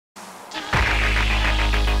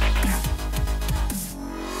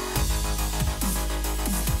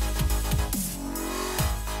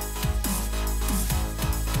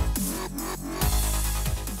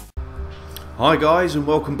Hi guys, and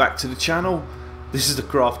welcome back to the channel. This is the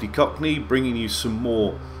Crafty Cockney bringing you some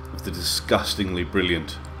more of the disgustingly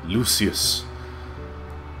brilliant Lucius.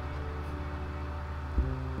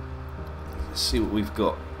 Let's see what we've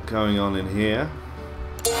got going on in here.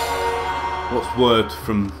 What's word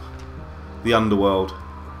from the underworld?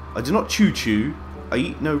 I do not chew, I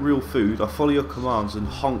eat no real food, I follow your commands and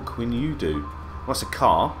honk when you do. Well, that's a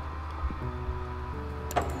car.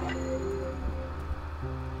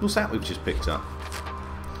 What's that we've just picked up?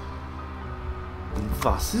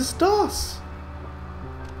 Was ist das?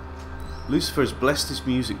 Lucifer has blessed his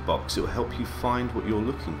music box. It will help you find what you're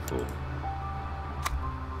looking for.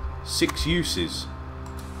 6 uses.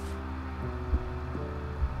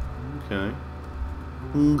 Okay.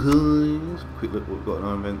 Okay. Quick look what we've got in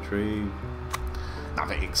our inventory.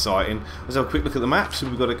 Nothing exciting. Let's have a quick look at the map. So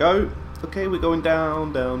we've got to go. Okay, we're going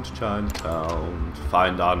down to Chinatown to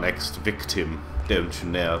find our next victim. Don't you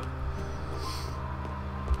know?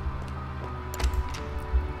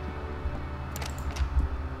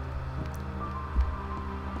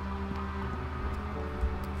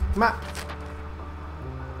 Map.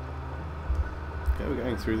 Okay, we're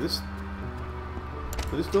going through this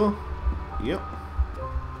door. Yep.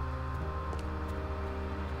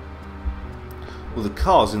 Well, the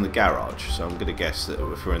car's in the garage, so I'm going to guess that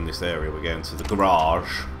if we're in this area, we're going to the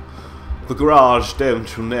garage. The garage,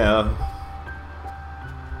 don't you know?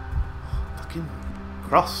 Fucking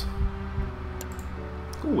cross.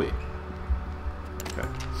 Go away. Okay.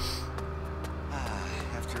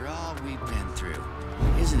 After all we've been through,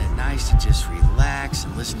 isn't it nice to just relax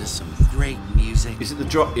and listen to some great music? Is it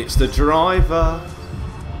it's the driver?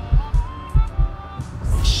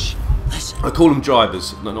 Shh, listen. I call them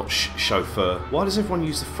drivers, not chauffeur. Why does everyone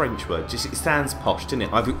use the French word? Just it sounds posh, doesn't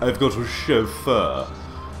it? I've got a chauffeur.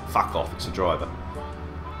 Fuck off, it's a driver.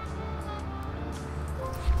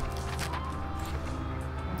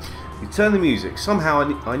 You turn the music. Somehow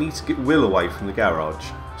I need to get Will away from the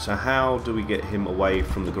garage. So how do we get him away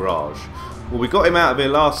from the garage? Well, we got him out of here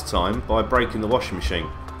last time by breaking the washing machine.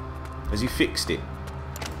 Has he fixed it?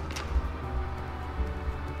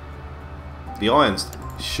 The irons,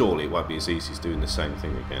 surely it won't be as easy as doing the same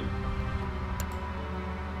thing again.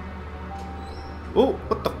 Oh,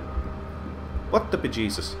 what the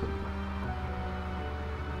bejesus?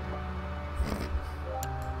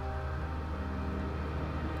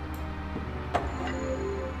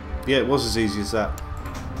 Yeah, it was as easy as that.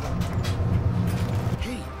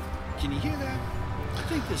 Hey, can you hear that? I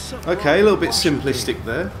think there's something Okay, a little bit simplistic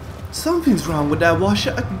there. Something's wrong with that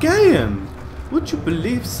washer again. Would you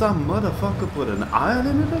believe some motherfucker put an iron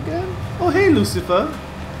in it again? Oh, hey, Lucifer.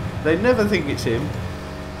 They never think it's him.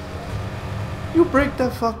 You break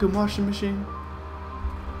that fucking washing machine.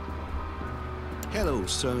 Hello,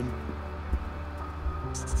 son.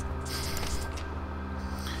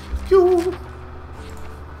 You.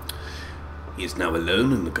 He is now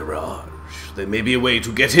alone in the garage. There may be a way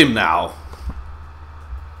to get him now.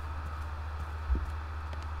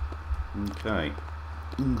 Okay.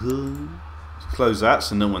 Let's close that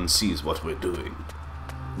so no one sees what we're doing.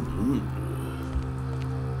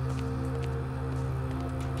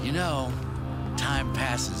 You know, time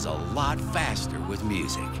passes a lot faster with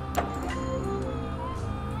music.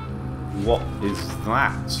 What is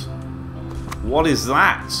that? What is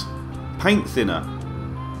that? Paint thinner.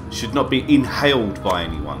 Should not be inhaled by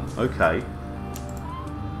anyone. Okay.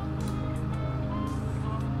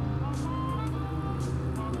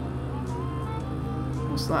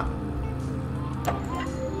 What's that?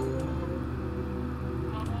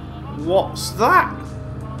 What's that?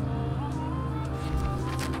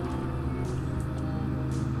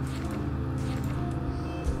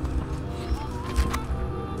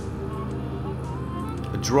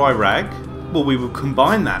 A dry rag? Well, we will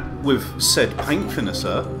combine that with said paint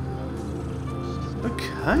finisher.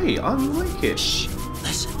 Okay, I like it. Shh,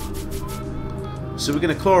 listen. So we're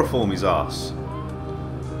going to chloroform his ass.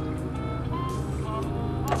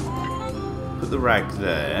 Put the rag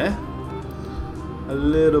there. A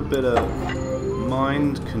little bit of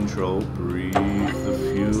mind control. Breathe the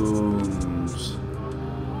fumes.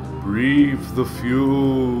 Breathe the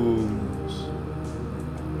fumes.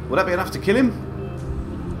 Would that be enough to kill him?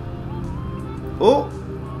 Oh!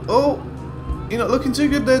 Oh! You're not looking too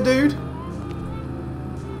good there, dude.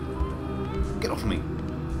 Get off me.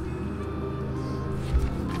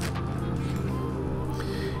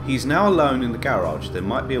 He's now alone in the garage. There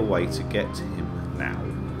might be a way to get to him now.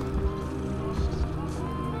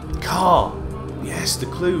 Car! Yes, the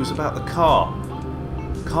clue was about the car.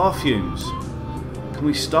 Car fumes. Can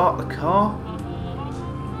we start the car?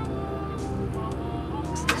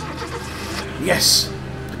 Yes!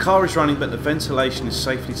 The car is running, but the ventilation is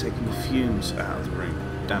safely taking the fumes out of the room.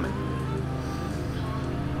 Damn it.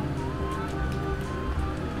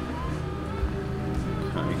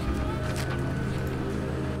 Okay.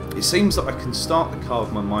 It seems that I can start the car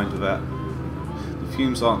with my mind without... The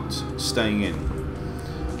fumes aren't staying in.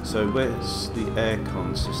 So where's the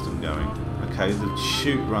aircon system going? Okay, the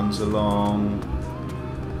chute runs along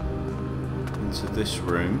into this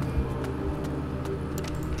room.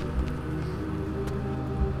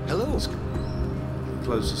 Hello. Let's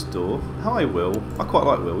close this door. Hi, Will. I quite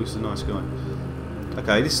like Will. He's a nice guy.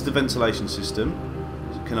 Okay, this is the ventilation system.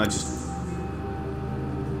 So can I just...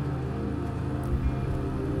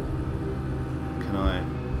 Can I...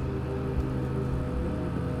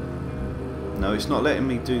 No, it's not letting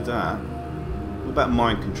me do that. What about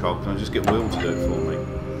mind control? Can I just get Will to do it for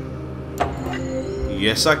me?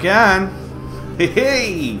 Yes, I can!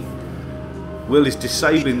 Hey! Will is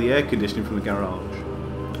disabling the air conditioning from the garage.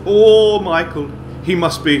 Oh, Michael. He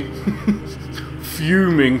must be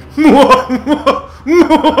fuming.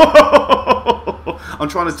 I'm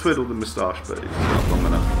trying to twiddle the moustache, but it's not long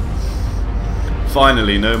enough.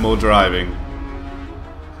 Finally, no more driving.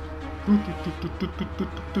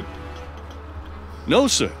 No,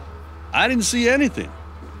 sir. I didn't see anything.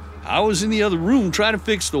 I was in the other room trying to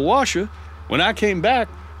fix the washer. When I came back,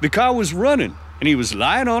 the car was running, and he was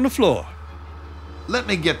lying on the floor. Let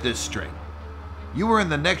me get this straight. You were in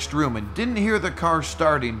the next room and didn't hear the car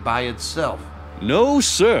starting by itself. No,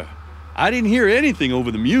 sir. I didn't hear anything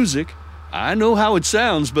over the music. I know how it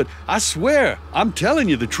sounds, but I swear, I'm telling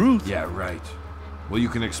you the truth. Yeah, right. Well, you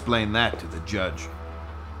can explain that to the judge.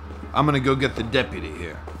 I'm gonna go get the deputy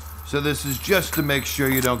here. So this is just to make sure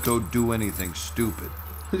you don't go do anything stupid.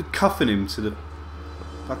 Cuffing him to the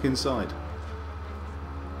fucking side.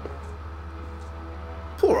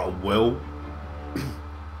 Poor old Will.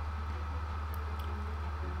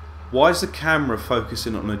 Why is the camera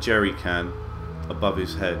focusing on a jerry can above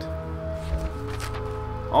his head?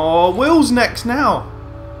 Oh, Will's next now!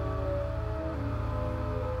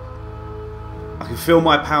 I can feel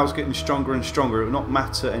my powers getting stronger and stronger. It will not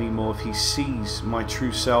matter anymore if he sees my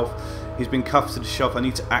true self. He's been cuffed to the shelf. I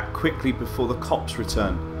need to act quickly before the cops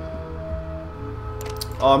return.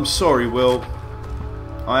 Oh, I'm sorry, Will.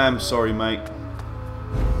 I am sorry, mate.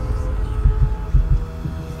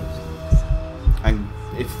 And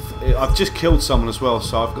I've just killed someone as well,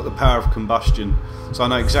 so I've got the power of combustion. So I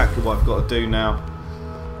know exactly what I've got to do now.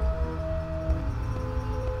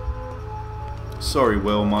 Sorry,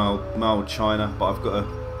 Will, my old China, but I've got to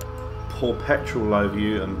pour petrol over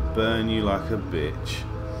you and burn you like a bitch.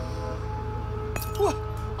 What?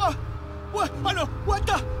 What? I know. What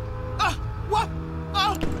the? What?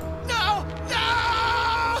 Oh, no! No!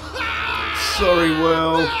 Sorry,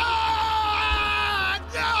 Will. No!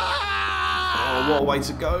 Oh, what a way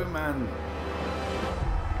to go, man.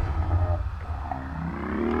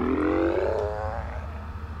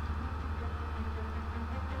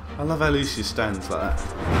 I love how Lucius stands like that.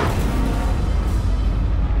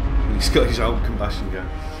 He's got his old combustion gun.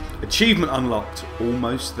 Achievement unlocked.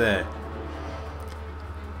 Almost there.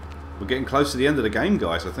 We're getting close to the end of the game,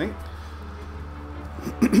 guys, I think.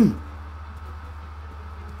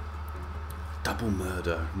 Double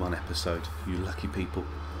murder in one episode. You lucky people.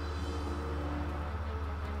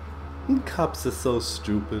 Cops are so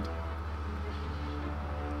stupid.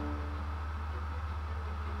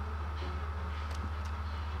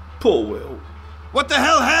 Poor Will. What the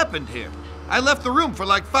hell happened here? I left the room for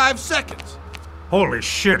like 5 seconds. Holy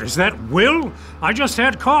shit, is that Will? I just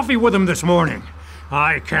had coffee with him this morning.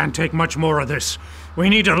 I can't take much more of this. We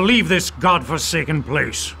need to leave this godforsaken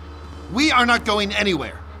place. We are not going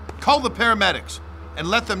anywhere. Call the paramedics and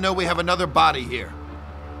let them know we have another body here.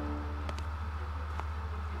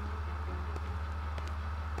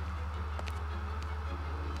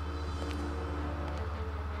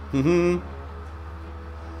 That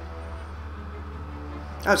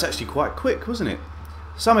was actually quite quick, wasn't it?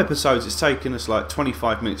 Some episodes it's taken us like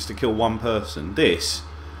 25 minutes to kill one person. This,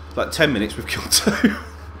 like 10 minutes we've killed 2.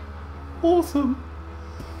 Awesome.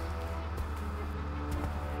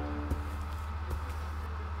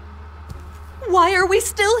 Why are we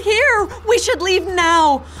still here? We should leave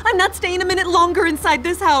now. I'm not staying a minute longer inside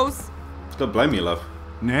this house. Don't blame you, love.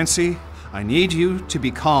 Nancy, I need you to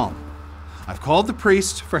be calm. I've called the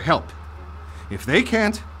priest for help. If they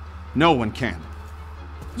can't, no one can.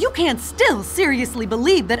 You can't still seriously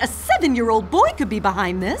believe that a 7-year-old boy could be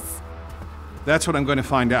behind this. That's what I'm going to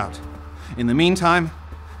find out. In the meantime,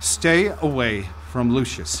 stay away from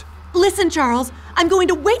Lucius. Listen, Charles, I'm going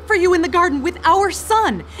to wait for you in the garden with our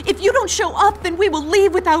son. If you don't show up, then we will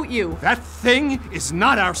leave without you. That thing is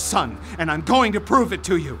not our son, and I'm going to prove it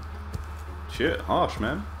to you. Shit, harsh,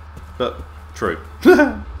 man. But true.